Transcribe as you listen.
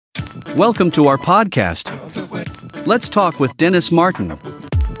Welcome to our podcast. Let's talk with Dennis Martin,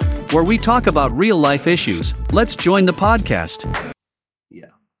 where we talk about real life issues. Let's join the podcast.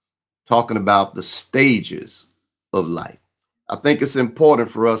 Yeah. Talking about the stages of life. I think it's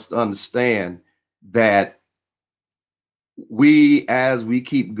important for us to understand that as we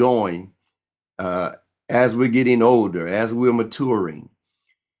keep going, as we're getting older, as we're maturing,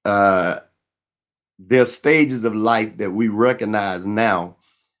 there's stages of life that we recognize now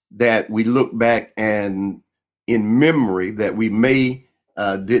that we look back and in memory that we may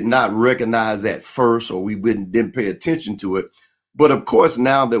did not recognize at first, or we didn't pay attention to it. But of course,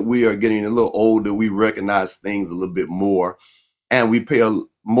 now that we are getting a little older, we recognize things a little bit more and we pay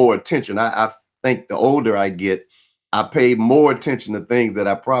more attention. I think the older I get, I pay more attention to things that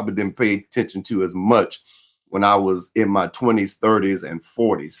I probably didn't pay attention to as much when I was in my 20s, 30s, and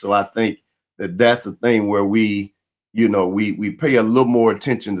 40s. So I think that that's the thing where we pay a little more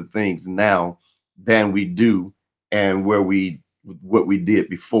attention to things now than we do and what we did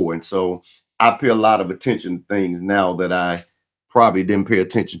before. And so I pay a lot of attention to things now that I probably didn't pay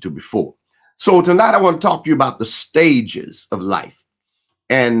attention to before. So tonight I want to talk to you about the stages of life.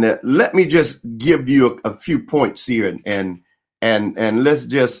 And let me just give you a few points here and let's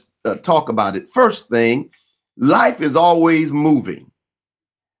just talk about it. First thing, life is always moving.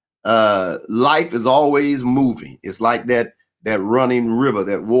 Life is always moving. It's like that running river,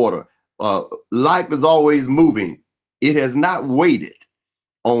 that water. Life is always moving. It has not waited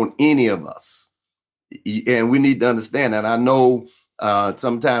on any of us. And we need to understand that. I know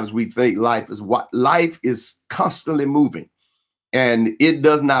sometimes we think life is constantly moving. And it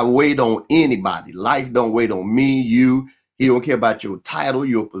does not wait on anybody. Life don't wait on me, you. He don't care about your title,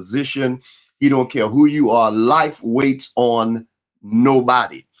 your position. He don't care who you are. Life waits on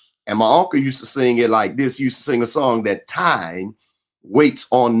nobody. And my uncle used to sing it like this. He used to sing a song that time waits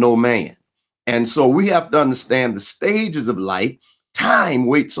on no man. And so we have to understand the stages of life. Time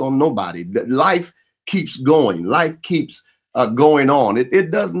waits on nobody. Life keeps going. Life keeps going on. It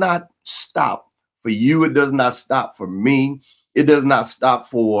does not stop for you. It does not stop for me. It does not stop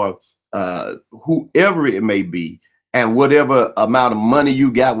for whoever it may be. And whatever amount of money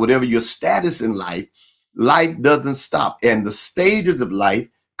you got, whatever your status in life, life doesn't stop. And the stages of life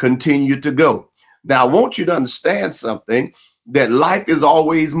continue to go. Now, I want you to understand something, that life is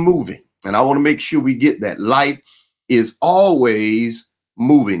always moving. And I want to make sure we get that. Life is always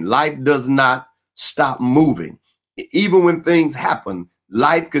moving. Life does not stop moving. Even when things happen,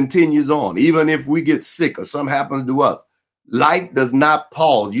 life continues on. Even if we get sick or something happens to us, life does not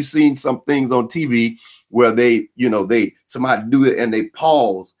pause. You've seen some things on TV where somebody do it and they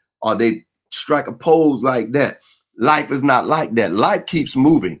pause or they strike a pose like that. Life is not like that. Life keeps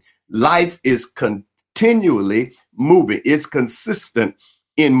moving. Life is continually moving. It's consistent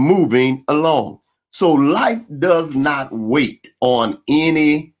in moving along. So life does not wait on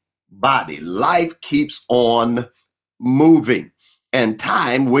anybody. Life keeps on moving, and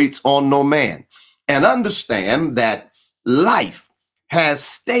time waits on no man. And understand that life has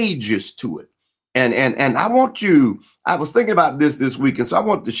stages to it. And I was thinking about this week, and so I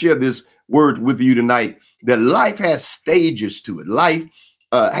want to share this word with you tonight, that life has stages to it. Life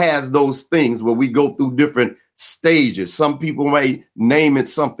has those things where we go through different stages. Some people may name it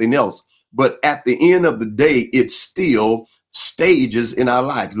something else, but at the end of the day, it's still stages in our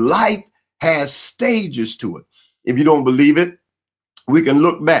lives. Life has stages to it. If you don't believe it, we can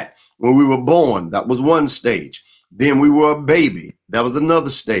look back. When we were born, that was one stage. Then we were a baby. That was another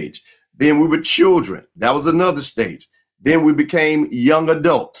stage. Then we were children. That was another stage. Then we became young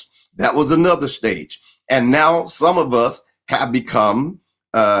adults. That was another stage. And now some of us have become,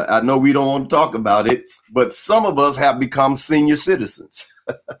 I know we don't want to talk about it, but some of us have become senior citizens.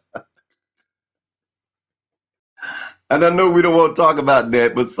 And I know we don't want to talk about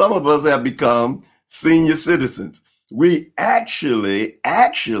that, but some of us have become senior citizens. We actually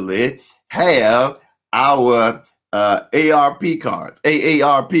have our AARP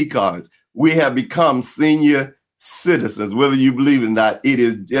cards. We have become senior citizens. Whether you believe it or not, it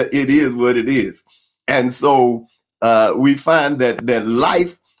is what it is. And so we find that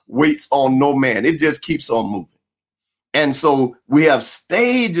life waits on no man. It just keeps on moving. And so we have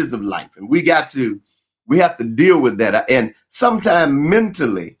stages of life, and we have to deal with that. And sometimes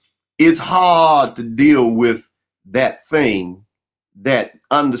mentally, it's hard to deal with that thing, that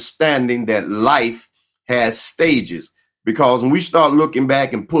understanding that life has stages. Because when we start looking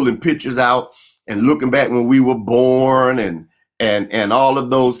back and pulling pictures out and looking back when we were born and all of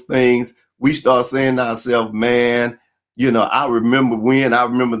those things, we start saying to ourselves, man, I remember when, I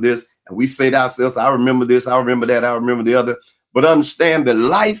remember this. And we say to ourselves, I remember this, I remember that, I remember the other. But understand that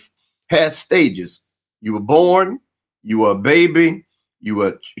life has stages. You were born, you were a baby, you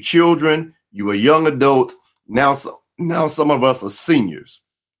were children, you were young adults. Now some of us are seniors.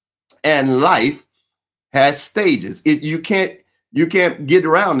 And life has stages. You can't get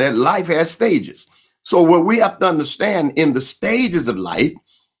around that. Life has stages. So what we have to understand in the stages of life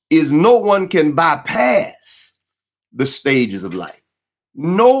is no one can bypass the stages of life.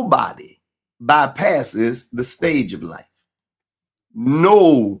 Nobody bypasses the stage of life.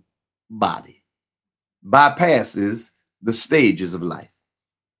 Nobody bypasses the stages of life.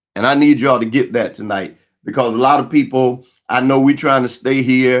 And I need y'all to get that tonight, because a lot of people, I know we trying to stay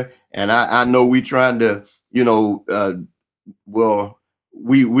here, and I know we trying to,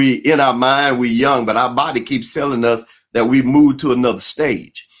 we in our mind, we young, but our body keeps telling us that we moved to another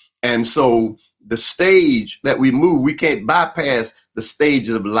stage. And so the stage that we move, we can't bypass the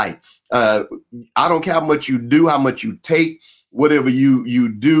stages of life. I don't care how much you do, how much you take, whatever you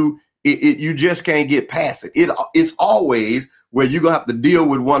do, you just can't get past it. It's always where you're going to have to deal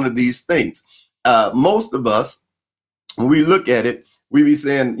with one of these things. Most of us, when we look at it, we be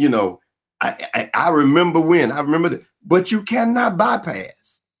saying, I remember that, but you cannot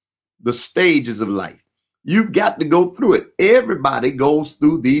bypass the stages of life. You've got to go through it. Everybody goes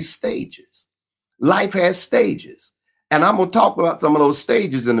through these stages. Life has stages. And I'm going to talk about some of those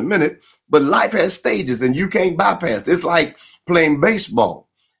stages in a minute, but life has stages and you can't bypass. It's like playing baseball.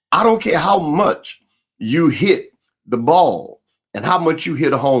 I don't care how much you hit the ball and how much you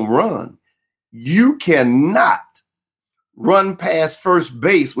hit a home run. You cannot run past first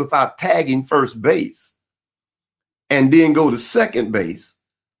base without tagging first base and then go to second base,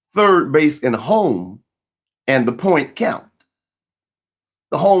 third base, and home, and the point count.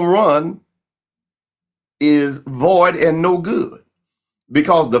 The home run is void and no good,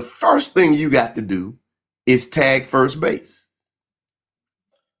 because the first thing you got to do is tag first base.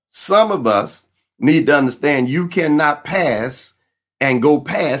 Some of us need to understand you cannot pass and go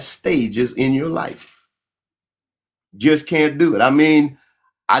past stages in your life. Just can't do it. I mean,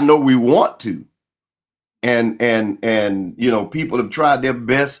 I know we want to, and people have tried their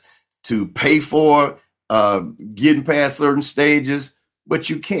best to pay for getting past certain stages, but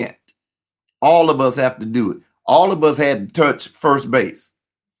you can't. All of us have to do it. All of us had to touch first base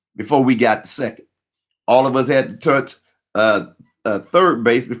before we got to second. All of us had to touch third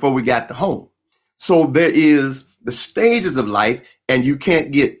base before we got to home. So there is the stages of life, and you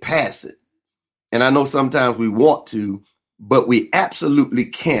can't get past it. And I know sometimes we want to, but we absolutely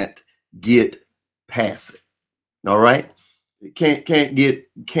can't get past it. All right? Can't get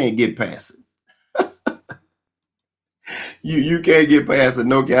past it. You can't get past it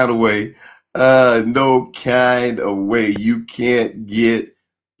no kind of way. No kind of way. You can't get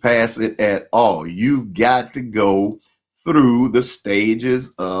past it at all. You've got to go through the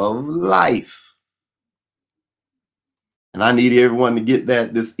stages of life. And I need everyone to get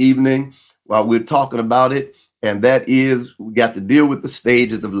that this evening while we're talking about it. And that is, we got to deal with the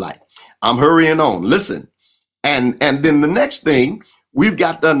stages of life. I'm hurrying on. Listen. And then the next thing, we've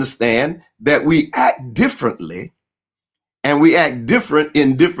got to understand that we act differently, and we act different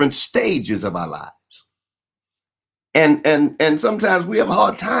in different stages of our lives. And sometimes we have a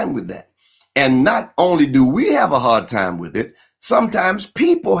hard time with that. And not only do we have a hard time with it, sometimes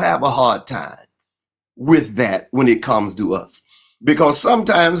people have a hard time with that when it comes to us, because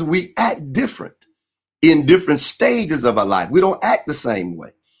sometimes we act different in different stages of our life. We don't act the same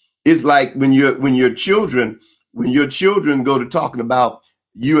way. It's like when your children go to talking about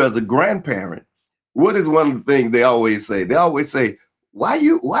you as a grandparent, what is one of the things they always say? They always say, why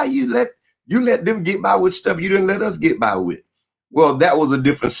you let them get by with stuff you didn't let us get by with? Well, that was a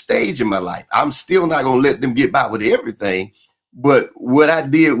different stage in my life. I'm still not going to let them get by with everything, but what I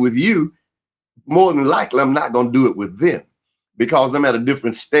did with you, more than likely, I'm not going to do it with them, because I'm at a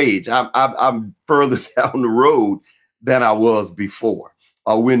different stage. I'm further down the road than I was before,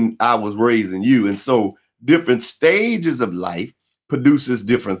 or when I was raising you. And so different stages of life produces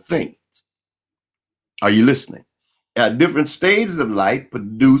different things. Are you listening? Different stages of life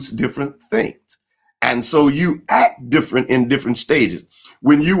produce different things. And so you act different in different stages.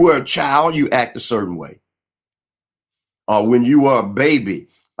 When you were a child, you act a certain way. Or when you were a baby,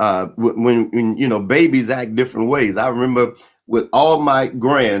 when babies act different ways. I remember with all my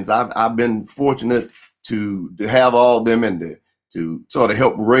grands, I've been fortunate to have all of them and to sort of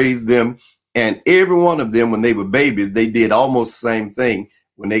help raise them. And every one of them, when they were babies, they did almost the same thing.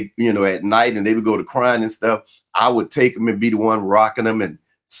 When they, at night, and they would go to crying and stuff, I would take them and be the one rocking them and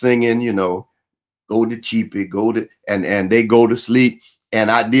singing, go to cheapy, and they go to sleep.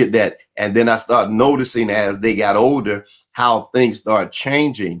 And I did that. And then I started noticing as they got older, how things started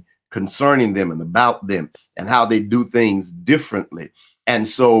changing concerning them and about them and how they do things differently. And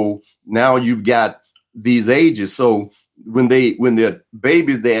so now you've got these ages. So when they're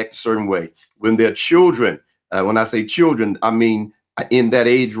babies, they act a certain way. When they're children, when I say children, I mean in that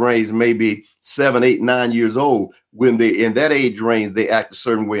age range, maybe 7, 8, 9 years old. When they in that age range, they act a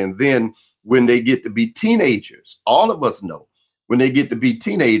certain way. And then when they get to be teenagers, all of us know when they get to be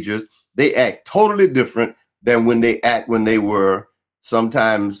teenagers, they act totally different than when they act when they were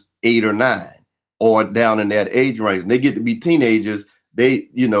sometimes 8 or 9 or down in that age range. And they get to be teenagers. They,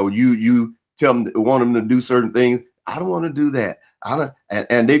 you tell them, want them to do certain things. I don't want to do that.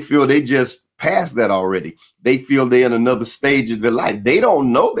 And they feel they just passed that already. They feel they're in another stage of their life. They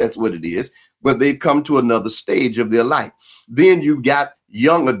don't know that's what it is, but they've come to another stage of their life. Then you got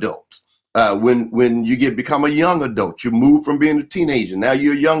young adults. When you become a young adult, you move from being a teenager. Now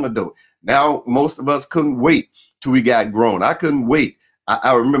you're a young adult. Now, most of us couldn't wait till we got grown. I couldn't wait.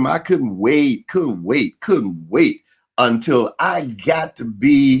 I remember I couldn't wait until I got to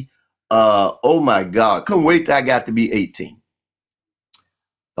be, oh my God, couldn't wait till I got to be 18.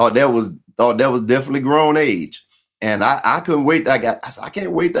 Thought that was definitely grown age. And I couldn't wait. I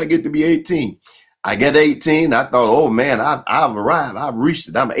can't wait till I get to be 18. I get 18. I thought, oh man, I've arrived. I've reached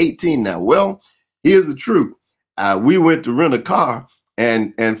it. I'm 18 now. Well, here's the truth. We went to rent a car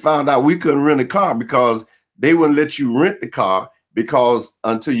and found out we couldn't rent a car because they wouldn't let you rent the car because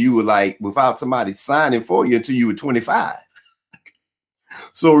until you were without somebody signing for you until you were 25.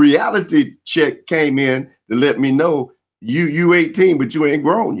 So reality check came in to let me know you 18, but you ain't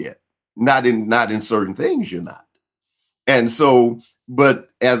grown yet. Not in certain things, you're not. And so, but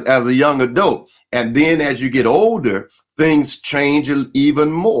as a young adult, and then as you get older, things change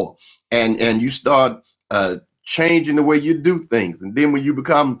even more, and you start changing the way you do things. And then when you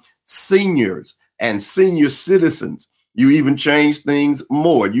become seniors and senior citizens, you even change things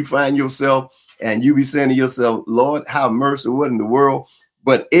more. You find yourself and you be saying to yourself, Lord, have mercy, what in the world?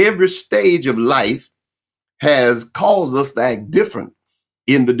 But every stage of life has caused us to act different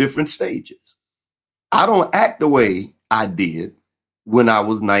in the different stages. I don't act the way I did when I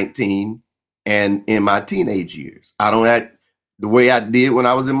was 19 and in my teenage years. I don't act the way I did when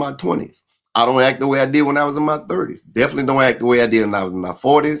I was in my 20s. I don't act the way I did when I was in my 30s. Definitely don't act the way I did when I was in my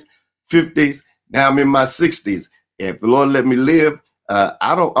 40s, 50s. Now I'm in my 60s. If the Lord let me live,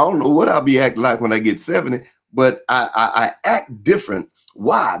 I don't know what I'll be acting like when I get 70, but I act different.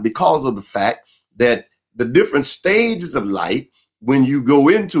 Why? Because of the fact that the different stages of life, when you go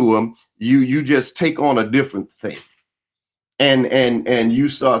into them, you just take on a different thing. And you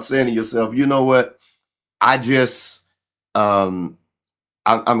start saying to yourself, you know what? I just I'm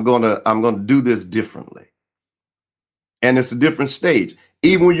gonna do this differently. And it's a different stage.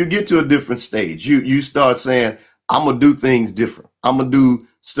 Even when you get to a different stage, you start saying, I'm gonna do things different. I'm gonna do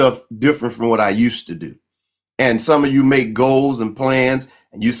stuff different from what I used to do. And some of you make goals and plans,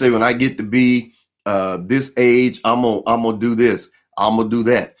 and you say, when I get to be this age, I'm gonna do this, I'm gonna do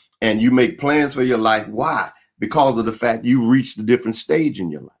that. And you make plans for your life. Why? Because of the fact you reached a different stage in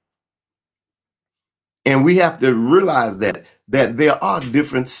your life. And we have to realize that there are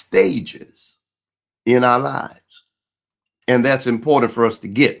different stages in our lives. And that's important for us to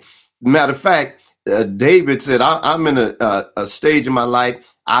get. Matter of fact, David said, I'm in a stage in my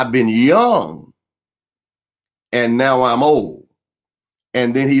life. I've been young and now I'm old.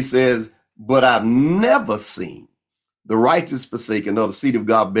 And then he says, but I've never seen the righteous forsaken or the seed of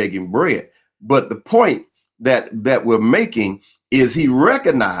God begging bread. But the point that we're making is he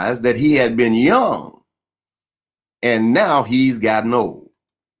recognized that he had been young and now he's gotten old.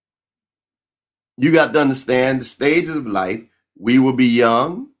 You got to understand the stages of life. We will be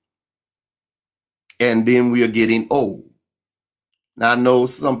young and then we are getting old. Now, I know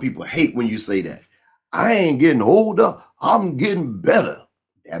some people hate when you say that. I ain't getting older, I'm getting better.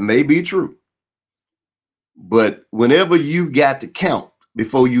 That may be true. But whenever you got to count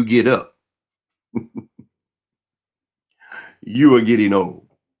before you get up, you are getting old.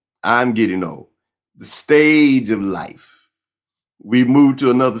 I'm getting old. The stage of life. We move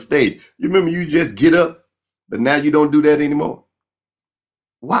to another stage. You remember you just get up, but now you don't do that anymore.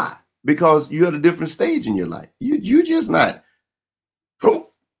 Why? Because you're at a different stage in your life. You just not,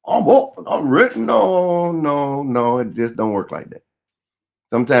 oh, I'm up, I'm ready. No, it just don't work like that.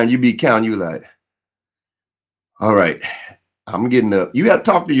 Sometimes you be counting, you like, all right, I'm getting up. You got to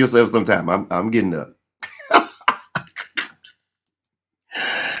talk to yourself sometime. I'm getting up.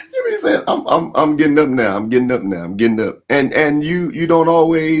 You be saying, I'm getting up now. I'm getting up now. I'm getting up. And you don't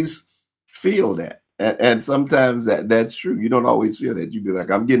always feel that. And sometimes that's true. You don't always feel that. You be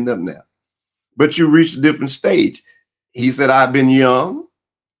like, I'm getting up now. But you reach a different stage. He said, I've been young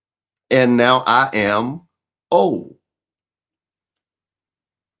and now I am old.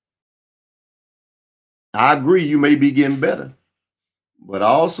 I agree you may be getting better, but I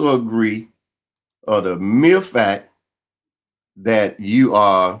also agree of the mere fact that you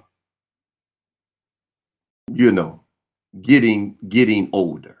are, getting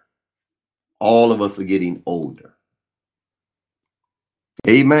older. All of us are getting older.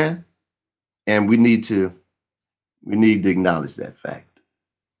 Amen. And we need to acknowledge that fact.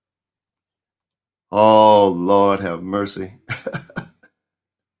 Oh, Lord have mercy.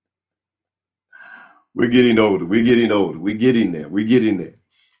 We're getting older. We're getting older. We're getting there. We're getting there.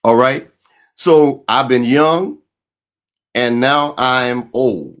 All right. So I've been young and now I'm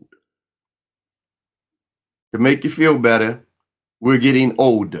old. To make you feel better, we're getting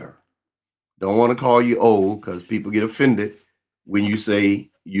older. Don't want to call you old because people get offended when you say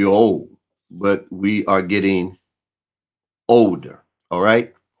you're old, but we are getting older. All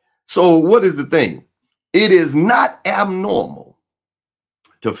right. So what is the thing? It is not abnormal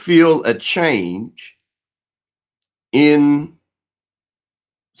to feel a change in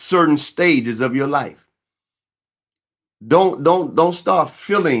certain stages of your life. Don't start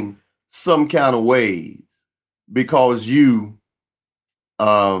feeling some kind of ways because you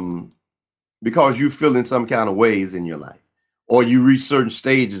feeling some kind of ways in your life, or you reach certain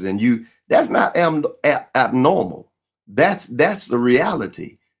stages and that's not abnormal. That's the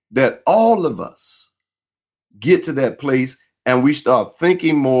reality, that all of us get to that place and we start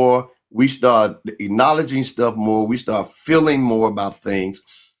thinking more, we start acknowledging stuff more, we start feeling more about things,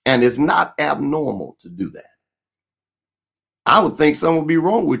 and it's not abnormal to do that. I would think something would be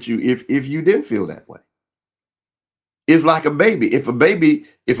wrong with you if you didn't feel that way. It's like a baby. If a baby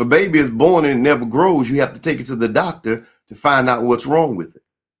is born and never grows, you have to take it to the doctor to find out what's wrong with it.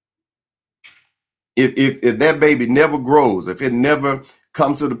 If that baby never grows, if it never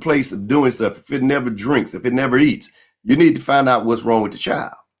comes to the place of doing stuff, if it never drinks, if it never eats, you need to find out what's wrong with the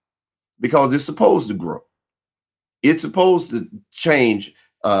child, because it's supposed to grow. It's supposed to change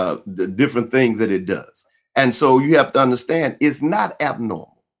the different things that it does. And so you have to understand it's not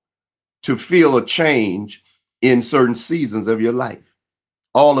abnormal to feel a change in certain seasons of your life.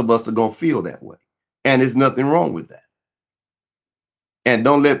 All of us are going to feel that way. And there's nothing wrong with that. And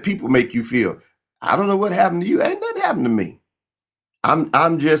don't let people make you feel, I don't know what happened to you. Ain't nothing happened to me.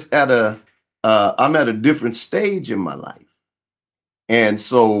 I'm just at a different stage in my life. And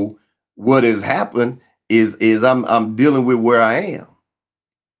so what has happened is I'm dealing with where I am.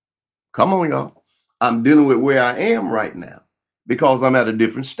 Come on, y'all. I'm dealing with where I am right now because I'm at a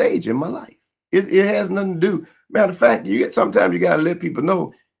different stage in my life. It has nothing to do. Matter of fact, sometimes you got to let people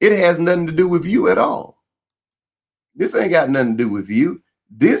know it has nothing to do with you at all. This ain't got nothing to do with you.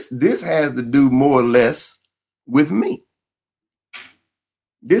 This has to do more or less with me.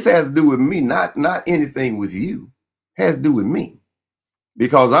 This has to do with me, not anything with you. It has to do with me,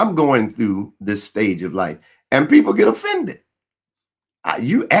 because I'm going through this stage of life and people get offended.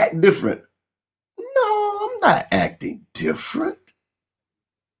 You act different. No, I'm not acting different.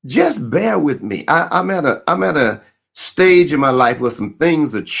 Just bear with me. I'm at a stage in my life where some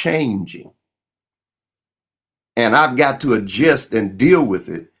things are changing, and I've got to adjust and deal with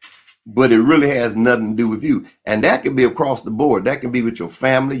it. But it really has nothing to do with you, and that can be across the board. That can be with your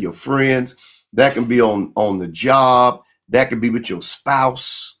family, your friends. That can be on the job. That can be with your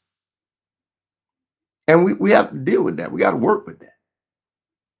spouse. And we have to deal with that. We got to work with that,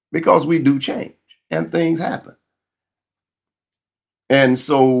 because we do change and things happen. And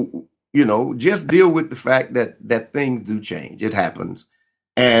so, just deal with the fact that things do change. It happens,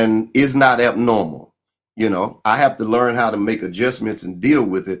 and it's not abnormal. I have to learn how to make adjustments and deal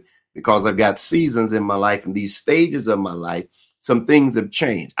with it, because I've got seasons in my life, and these stages of my life, some things have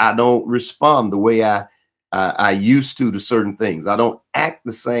changed. I don't respond the way I used to certain things. I don't act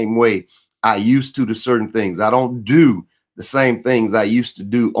the same way I used to certain things. I don't do the same things I used to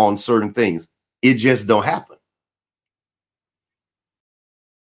do on certain things. It just don't happen.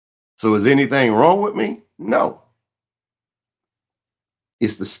 So is anything wrong with me? No.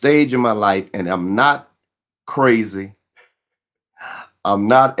 It's the stage in my life, and I'm not crazy. I'm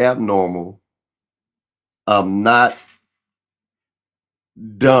not abnormal. I'm not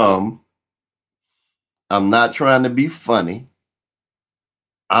dumb. I'm not trying to be funny.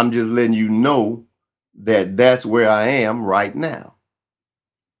 I'm just letting you know that that's where I am right now.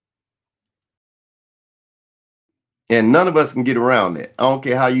 And none of us can get around that. I don't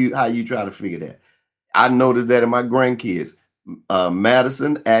care how you try to figure that. I noticed that in my grandkids.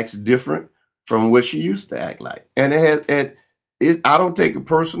 Madison acts different from what she used to act like. And I don't take it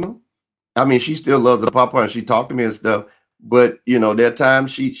personal. I mean, she still loves her papa and she talked to me and stuff, but there are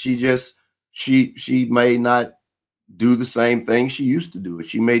times she may not do the same thing she used to do.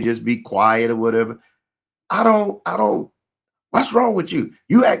 She may just be quiet or whatever. I don't, what's wrong with you?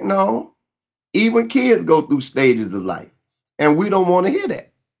 You act no. Even kids go through stages of life, and we don't want to hear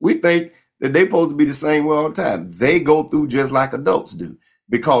that. We think that they're supposed to be the same way all the time. They go through just like adults do,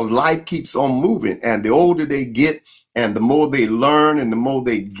 because life keeps on moving. And the older they get and the more they learn and the more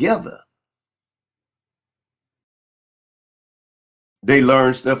they gather, they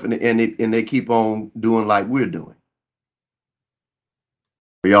learn stuff and they keep on doing like we're doing.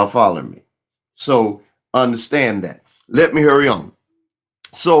 Are y'all following me? So understand that. Let me hurry on.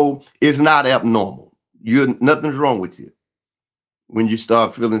 So it's not abnormal. Nothing's wrong with you when you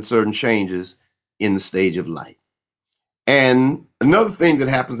start feeling certain changes in the stage of life. And another thing that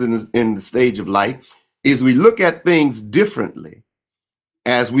happens in the stage of life is we look at things differently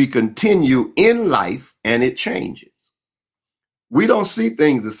as we continue in life, and it changes. We don't see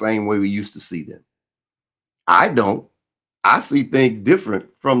things the same way we used to see them. I don't. I see things different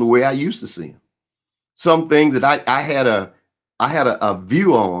from the way I used to see them. Some things that I had a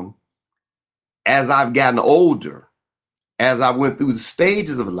view on as I've gotten older, as I went through the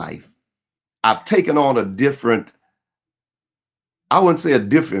stages of life, I've taken on a different, I wouldn't say a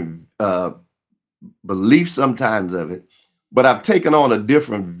different belief sometimes of it, but I've taken on a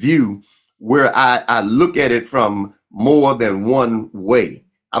different view where I look at it from more than one way.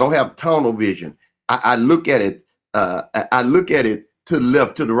 I don't have tunnel vision. I look at it. I look at it to the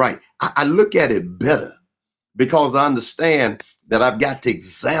left, to the right. I look at it better because I understand that I've got to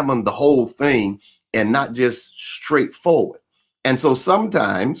examine the whole thing and not just straightforward. And so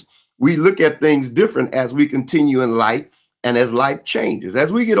sometimes we look at things different as we continue in life and as life changes.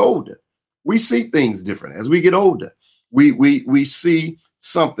 As we get older, we see things different. As we get older, we see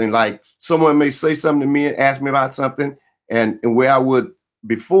something like someone may say something to me and ask me about something, and where I would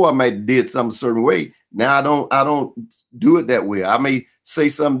before I may did something a certain way. Now I don't do it that way. I may say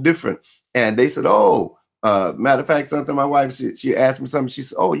something different, and they said, "Oh, matter of fact, something." My wife she asked me something. She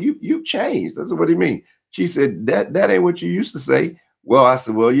said, "Oh, you've changed." I said, "What do you mean?" She said, "That ain't what you used to say." Well, I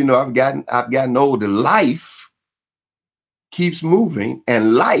said, "Well, I've gotten older. Life keeps moving,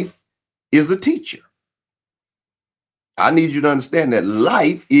 and life is a teacher. I need you to understand that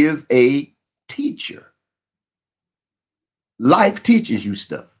life is a teacher. Life teaches you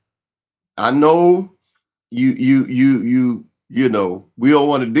stuff. I know you we don't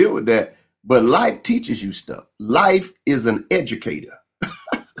want to deal with that, but life teaches you stuff. Life is an educator.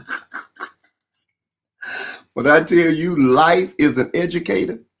 When I tell you life is an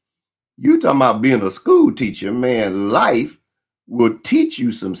educator, you talking about being a school teacher, man. Life will teach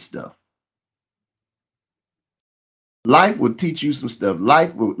you some stuff. Life will teach you some stuff.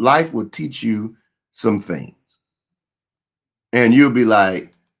 Life will teach you some things. And you'll be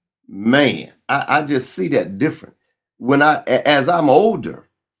like, man, I just see that different. As I'm older,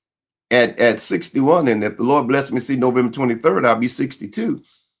 at 61, and if the Lord bless me, see November 23rd, I'll be 62.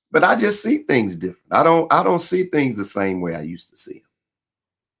 But I just see things different. I don't see things the same way I used to see them.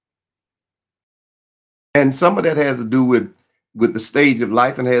 And some of that has to do with the stage of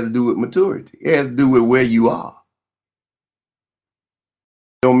life and has to do with maturity. It has to do with where you are.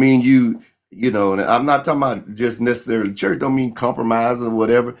 Don't mean and I'm not talking about just necessarily church. Don't mean compromise or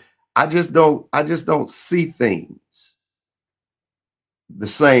whatever. I just don't see things the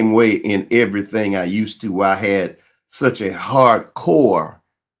same way in everything I used to, where I had such a hardcore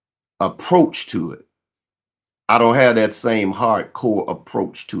approach to it. I don't have that same hardcore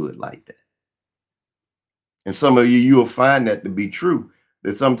approach to it like that. And some of you'll find that to be true,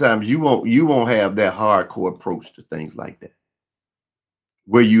 that sometimes you won't have that hardcore approach to things like that.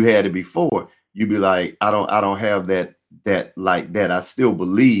 Where you had it before, you'd be like, I don't have that like that. I still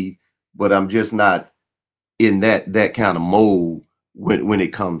believe, but I'm just not in that kind of mold when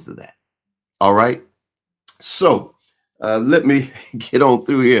it comes to that. All right. So let me get on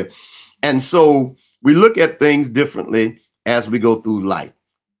through here. And so we look at things differently as we go through life.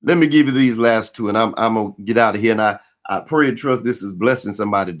 Let me give you these last two, and I'm gonna get out of here. And I pray and trust this is blessing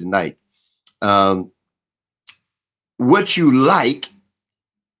somebody tonight. What you like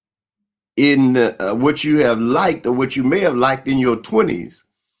in what you have liked, or what you may have liked in your 20s,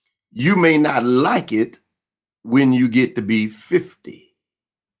 you may not like it when you get to be 50.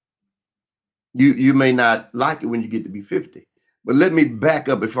 You may not like it when you get to be 50. But let me back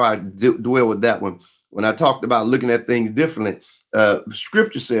up before I dwell with that one. When I talked about looking at things differently,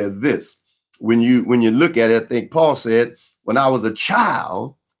 scripture said this. When you look at it, I think Paul said, when I was a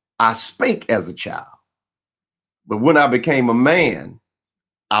child, I spake as a child. But when I became a man,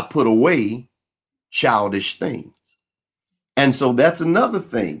 I put away childish things. And so that's another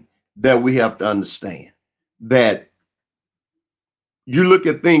thing that we have to understand, that you look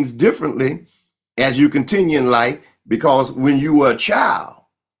at things differently as you continue in life, because when you were a child,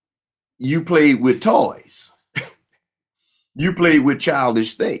 you played with toys. You played with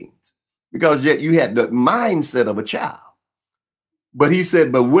childish things because yet you had the mindset of a child. But he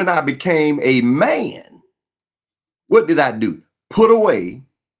said, but when I became a man, what did I do? Put away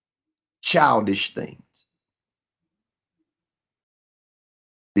childish things.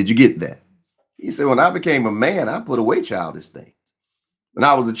 Did you get that? He said, when I became a man, I put away childish things. When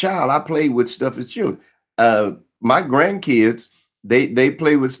I was a child, I played with stuff as children. My grandkids, they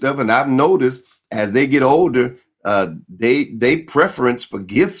play with stuff, and I've noticed as they get older, they preference for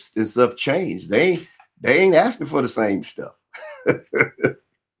gifts and stuff change. They ain't asking for the same stuff.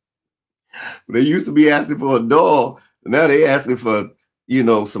 They used to be asking for a doll, now they asking for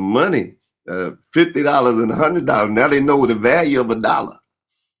some money, $50 and $100. Now they know the value of $1,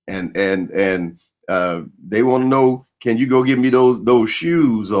 and they want to know, can you go get me those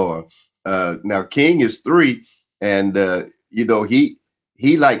shoes? Or now King is 3, and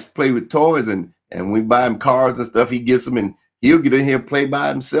he likes to play with toys, and we buy him cars and stuff. He gets them, and he'll get in here and play by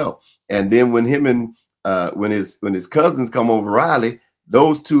himself. And then when him and when his cousins come over, Riley,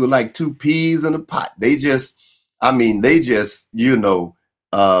 those two are like 2 peas in a pot. They just, oh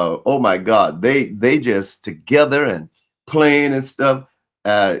my God, they just together and playing and stuff.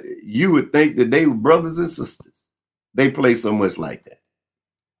 You would think that they were brothers and sisters. They play so much like that.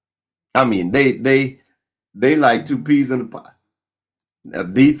 I mean, they like 2 peas in a pot. Now,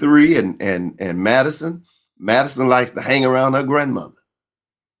 D3 and Madison likes to hang around her grandmother.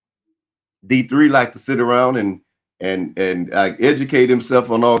 D3 likes to sit around and educate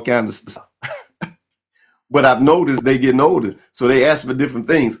himself on all kinds of stuff. But I've noticed they getting older, so they ask for different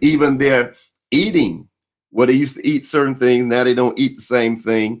things. Even their eating, where they used to eat certain things, now they don't eat the same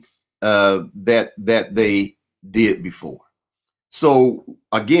thing that they did before. So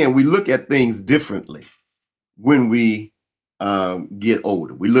again, we look at things differently when we get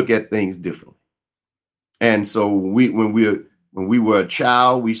older. We look at things differently, and so when we were a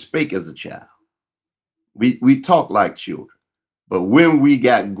child, we spake as a child. We talk like children. But when we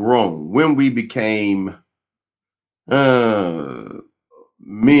got grown, when we became men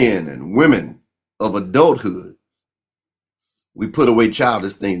and women of adulthood, we put away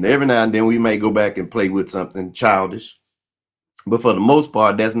childish things. Every now and then we may go back and play with something childish, but for the most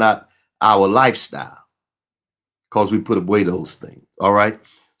part, that's not our lifestyle, because we put away those things. All right.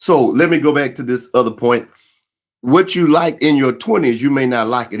 So let me go back to this other point. What you like in your 20s, you may not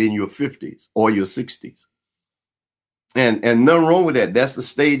like it in your 50s or your 60s. And nothing wrong with that. That's the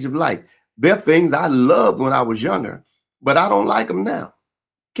stage of life. There are things I loved when I was younger, but I don't like them now.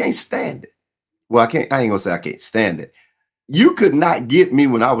 Can't stand it. Well, I ain't gonna say I can't stand it. You could not get me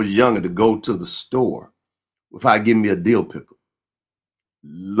when I was younger to go to the store without giving me a dill pickle.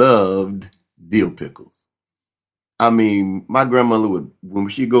 Loved dill pickles. I mean, my grandmother would, when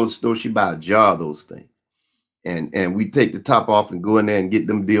she goes to the store, she'd buy a jar of those things. And we take the top off and go in there and get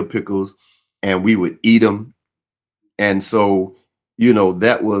them dill pickles, and we would eat them. And so,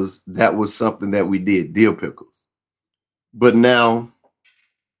 that was something that we did, dill pickles. But now,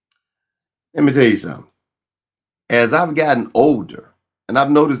 let me tell you something. As I've gotten older, and I've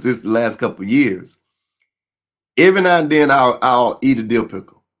noticed this the last couple of years, every now and then I'll eat a dill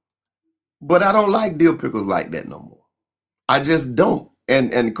pickle. But I don't like dill pickles like that no more. I just don't.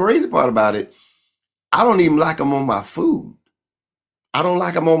 And the crazy part about it, I don't even like them on my food. I don't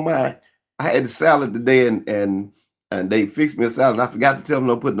like them on I had the salad today, and they fixed me a salad, and I forgot to tell them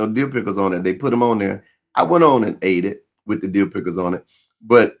don't put no dill pickles on it. They put them on there. I went on and ate it with the dill pickles on it.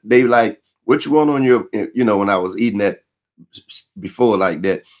 But they like, what you want on your, when I was eating that before like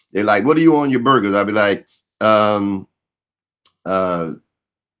that, they're like, what do you want on your burgers? I'd be like, no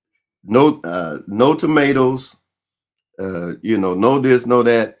tomatoes, no this, no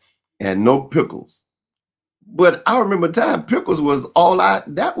that, and no pickles. But I remember time pickles was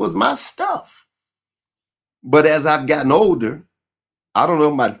that was my stuff. But as I've gotten older, I don't know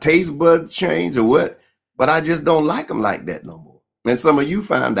if my taste buds changed or what, but I just don't like them like that no more. And some of you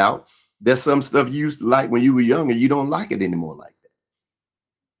found out there's some stuff you used to like when you were younger, you don't like it anymore like that.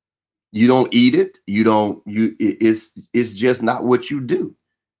 You don't eat it. It's just not what you do.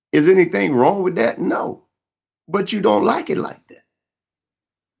 Is anything wrong with that? No, but you don't like it like that.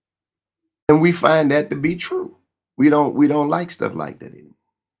 And we find that to be true. We don't like stuff like that anymore.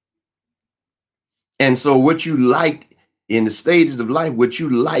 And so what you liked in the stages of life, what you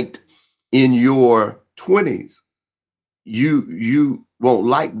liked in your 20s, you won't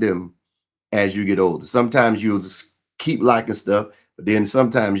like them as you get older. Sometimes you'll just keep liking stuff, but then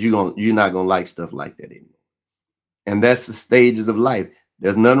sometimes you're not gonna like stuff like that anymore. And that's the stages of life.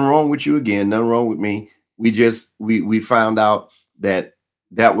 There's nothing wrong with you again, nothing wrong with me. We found out that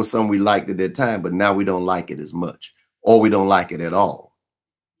was something we liked at that time, but now we don't like it as much, or we don't like it at all.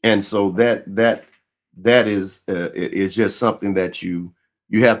 And so that is just something that you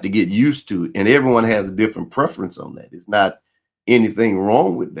have to get used to, and everyone has a different preference on that. It's not anything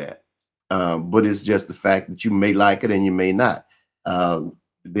wrong with that, but it's just the fact that you may like it and you may not.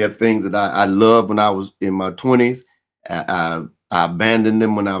 There are things that I loved when I was in my 20s. I abandoned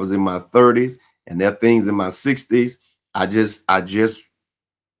them when I was in my 30s, and there are things in my 60s I just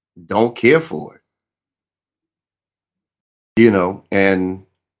don't care for it, and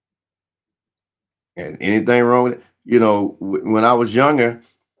anything wrong with it. When I was younger,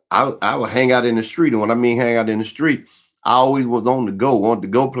 I would hang out in the street. And when I mean hang out in the street, I always was on the go, wanted to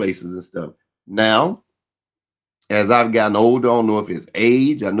go places and stuff. Now, as I've gotten older, I don't know if it's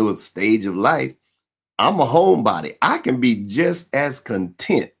age, I know it's stage of life, I'm a homebody. I can be just as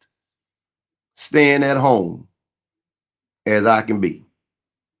content staying at home as I can be.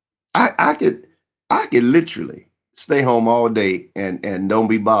 I could literally stay home all day and don't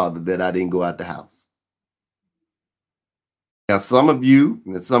be bothered that I didn't go out the house. Now, some of you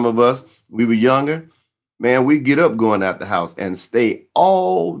and some of us, we were younger, man, we get up going out the house and stay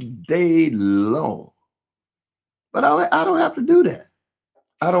all day long. But I don't have to do that.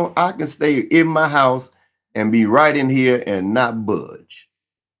 I can stay in my house and be right in here and not budge,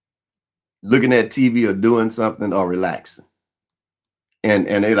 looking at TV or doing something or relaxing. And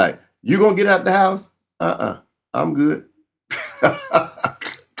they like, you gonna get out the house? I'm good.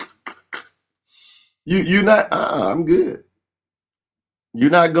 you not? I'm good. You're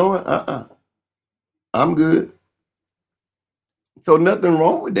not going? I'm good. So nothing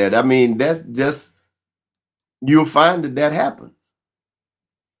wrong with that. I mean, that's just, you'll find that happens.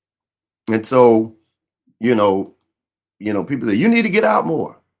 And so, people say, you need to get out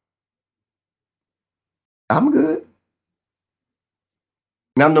more. I'm good.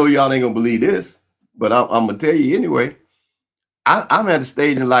 And I know y'all ain't gonna believe this, but I'm gonna tell you anyway. I'm at a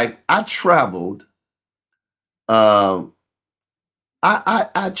stage in life. I traveled. I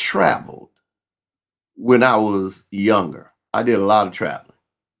traveled when I was younger. I did a lot of traveling.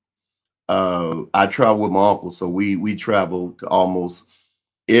 I traveled with my uncle, so we traveled to almost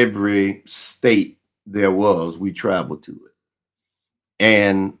every state there was. We traveled to it,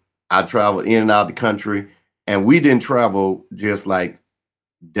 and I traveled in and out of the country. And we didn't travel just like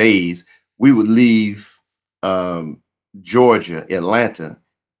days. We would leave Georgia, Atlanta,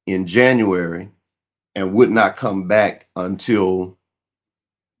 in January, and would not come back until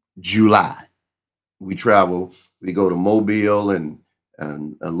July. We travel. We go to Mobile and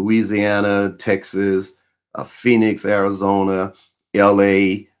Louisiana, Texas, Phoenix, Arizona,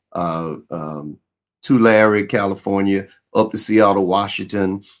 LA, Tulare, California, up to Seattle,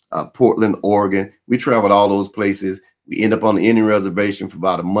 Washington, Portland, Oregon. We traveled all those places. We end up on the Indian reservation for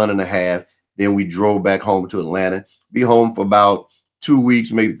about a month and a half. Then we drove back home to Atlanta. Be home for about 2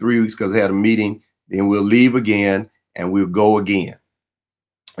 weeks, maybe 3 weeks, because I had a meeting. Then we'll leave again and we'll go again.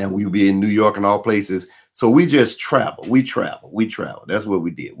 And we'll be in New York and all places. So we just travel. We travel. That's what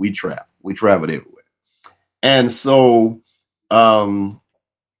we did. We traveled everywhere. And so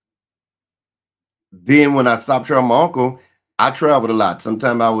then when I stopped traveling with my uncle, I traveled a lot.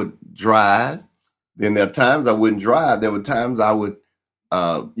 Sometimes I would drive. Then there are times I wouldn't drive. There were times I would,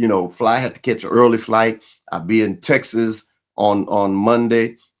 fly. I had to catch an early flight. I'd be in Texas on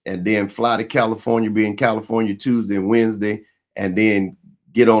Monday and then fly to California, be in California Tuesday and Wednesday, and then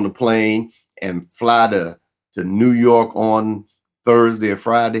get on the plane and fly to New York on Thursday or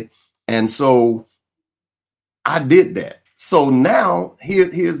Friday. And so I did that. So now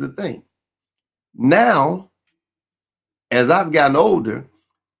here's the thing. Now, as I've gotten older,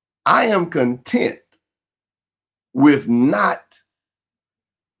 I am content with not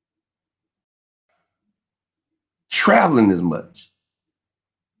traveling as much.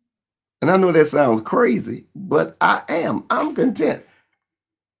 And I know that sounds crazy, but I'm content.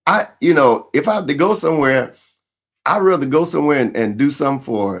 If I have to go somewhere, I'd rather go somewhere and do something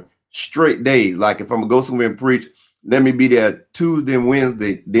for straight days. Like if I'm gonna go somewhere and preach, let me be there Tuesday and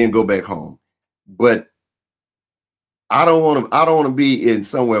Wednesday, then go back home. But I don't want to be in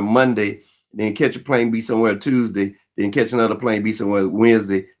somewhere Monday, then catch a plane, be somewhere Tuesday, then catch another plane, be somewhere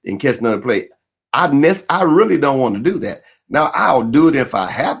Wednesday, then catch another plane. I really don't want to do that. Now I'll do it if I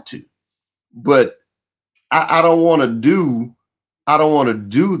have to, but I don't want to do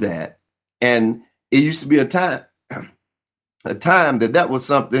that. And it used to be a time that was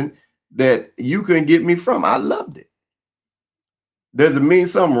something that you couldn't get me from. I loved it. Does it mean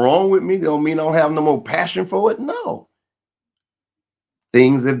something wrong with me? Don't mean I don't have no more passion for it? No.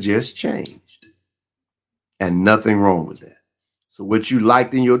 Things have just changed. And nothing wrong with that. So what you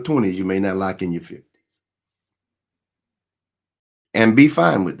liked in your 20s, you may not like in your 50s. And be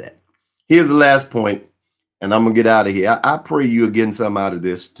fine with that. Here's the last point, and I'm going to get out of here. I pray you're getting something out of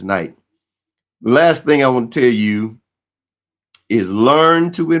this tonight. The last thing I want to tell you is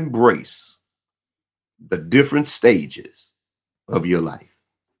learn to embrace the different stages of your life.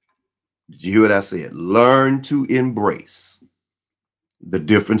 Did you hear what I said? Learn to embrace the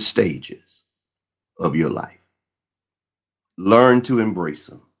different stages of your life. Learn to embrace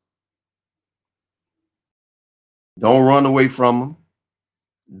them. Don't run away from them.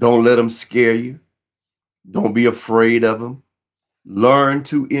 Don't let them scare you. Don't be afraid of them. Learn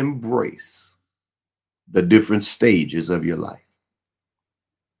to embrace the different stages of your life.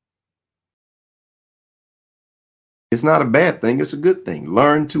 It's not a bad thing. It's a good thing.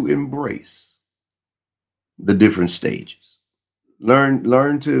 Learn to embrace the different stages.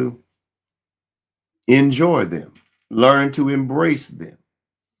 Learn to enjoy them. Learn to embrace them.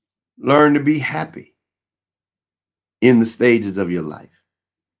 Learn to be happy in the stages of your life.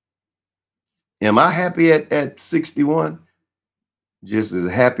 Am I happy at 61? Just as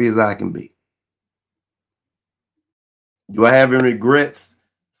happy as I can be. Do I have any regrets?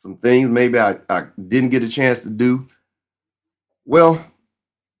 Some things maybe I didn't get a chance to do? Well,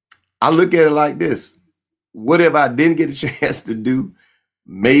 I look at it like this. Whatever I didn't get a chance to do,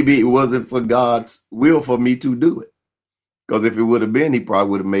 maybe it wasn't for God's will for me to do it. Because if it would have been, he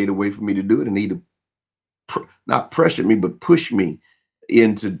probably would have made a way for me to do it, and he'd have not pressured me, but pushed me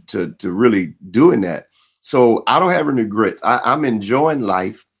into to really doing that. So I don't have any regrets. I'm enjoying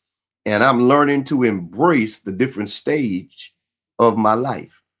life, and I'm learning to embrace the different stage of my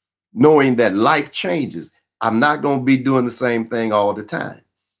life, knowing that life changes. I'm not going to be doing the same thing all the time.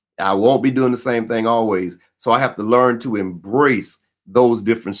 I won't be doing the same thing always. So I have to learn to embrace those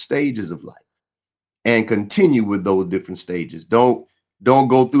different stages of life and continue with those different stages. Don't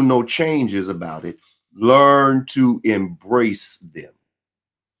go through no changes about it. Learn to embrace them.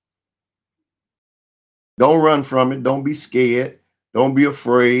 Don't run from it. Don't be scared. Don't be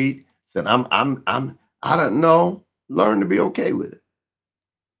afraid. Said I don't know. Learn to be okay with it.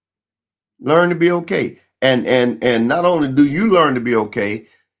 Learn to be okay. And not only do you learn to be okay,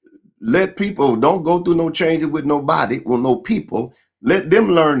 let people, don't go through no changes with nobody, with no people. Let them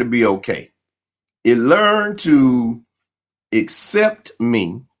learn to be okay. Learn to accept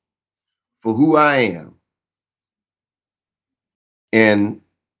me for who I am. And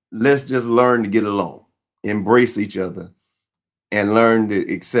let's just learn to get along, embrace each other, and learn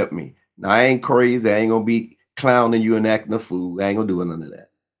to accept me. Now, I ain't crazy. I ain't going to be clowning you and acting a fool. I ain't going to do none of that.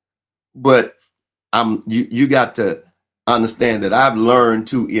 But you got to understand that I've learned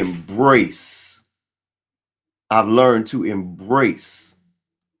to embrace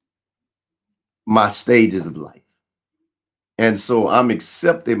my stages of life. And so I'm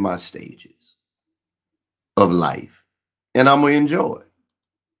accepting my stages of life, and I'm going to enjoy it.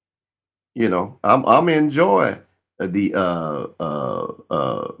 You know, I'm going to enjoy the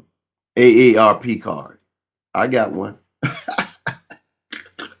AARP card. I got one.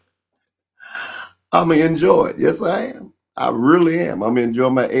 I'm going to enjoy it. Yes, I am. I really am. I'm going to enjoy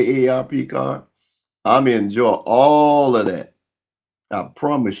my AARP card. I'm going to enjoy all of that. I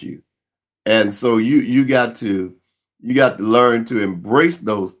promise you. And so you got to learn to embrace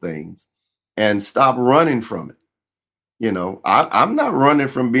those things and stop running from it. You know, I'm not running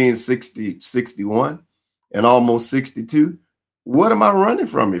from being 60, 61 and almost 62. What am I running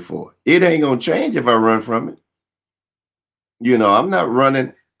from it for? It ain't going to change if I run from it. You know, I'm not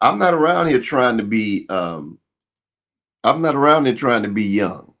running. I'm not around here trying to be, I'm not around here trying to be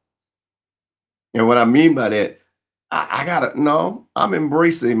young. And what I mean by that, I'm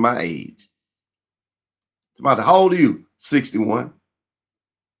embracing my age. It's about, how old are you? 61.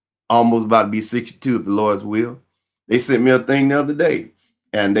 Almost about to be 62 if the Lord's will. They sent me a thing the other day,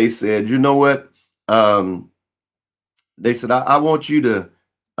 and they said, you know what? They said, I want you to,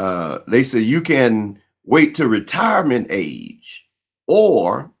 they said, you can wait to retirement age,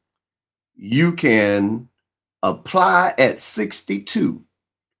 or you can apply at 62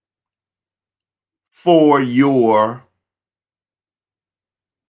 for your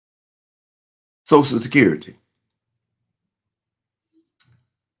Social Security.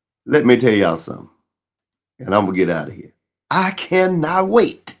 Let me tell y'all something, and I'm going to get out of here. I cannot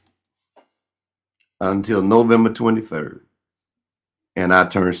wait until November 23rd, and I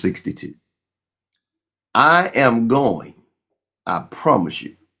turn 62. I am going, I promise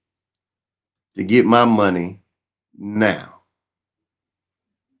you, to get my money now.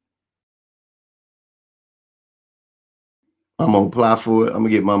 I'm gonna apply for it. I'm gonna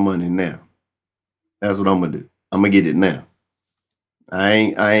get my money now. That's what I'm gonna do. I'm gonna get it now. I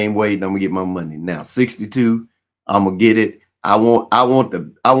ain't waiting. I'm gonna get my money now. 62. I'm gonna get it. I want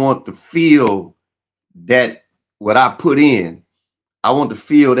to feel that what I put in. I want to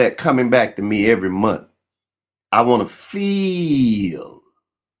feel that coming back to me every month. I want to feel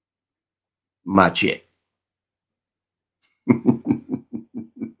my check.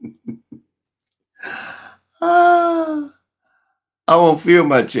 I won't feel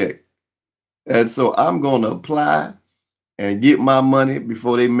my check. And so I'm going to apply and get my money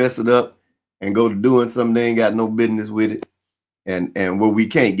before they mess it up and go to doing something they ain't got no business with it. And where we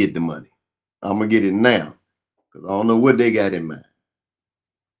can't get the money. I'm going to get it now because I don't know what they got in mind.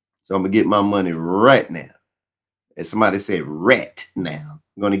 So I'm going to get my money right now. As somebody said, right now.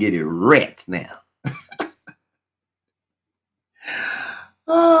 I'm going to get it right now.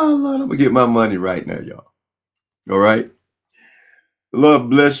 Oh, Lord, I'm going to get my money right now, y'all. All right. Lord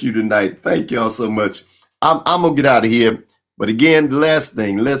bless you tonight. Thank y'all so much. I'm going to get out of here. But again, the last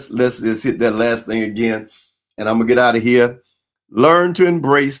thing, let's just hit that last thing again. And I'm going to get out of here. Learn to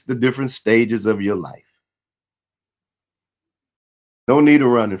embrace the different stages of your life. No need to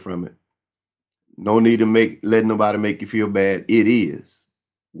run from it. No need to let nobody make you feel bad. It is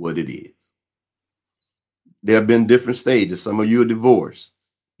what it is. There have been different stages. Some of you are divorced.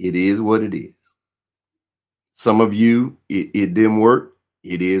 It is what it is. Some of you, it didn't work.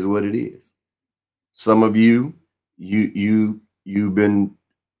 It is what it is. Some of you've been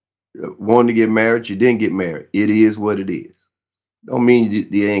wanting to get married. You didn't get married. It is what it is. Don't mean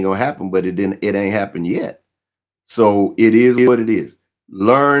it ain't gonna happen, but it ain't happened yet. So it is what it is.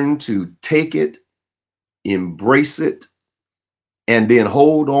 Learn to take it, embrace it, and then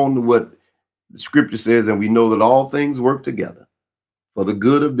hold on to what the scripture says. And we know that all things work together for the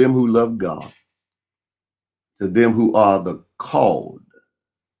good of them who love God, to them who are the called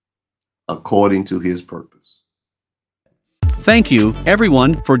according to his purpose. Thank you,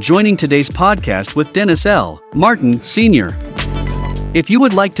 everyone, for joining today's podcast with Dennis L. Martin, Sr. If you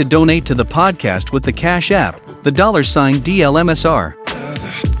would like to donate to the podcast with the Cash App, the $DLMSR.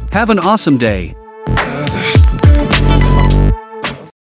 Have an awesome day.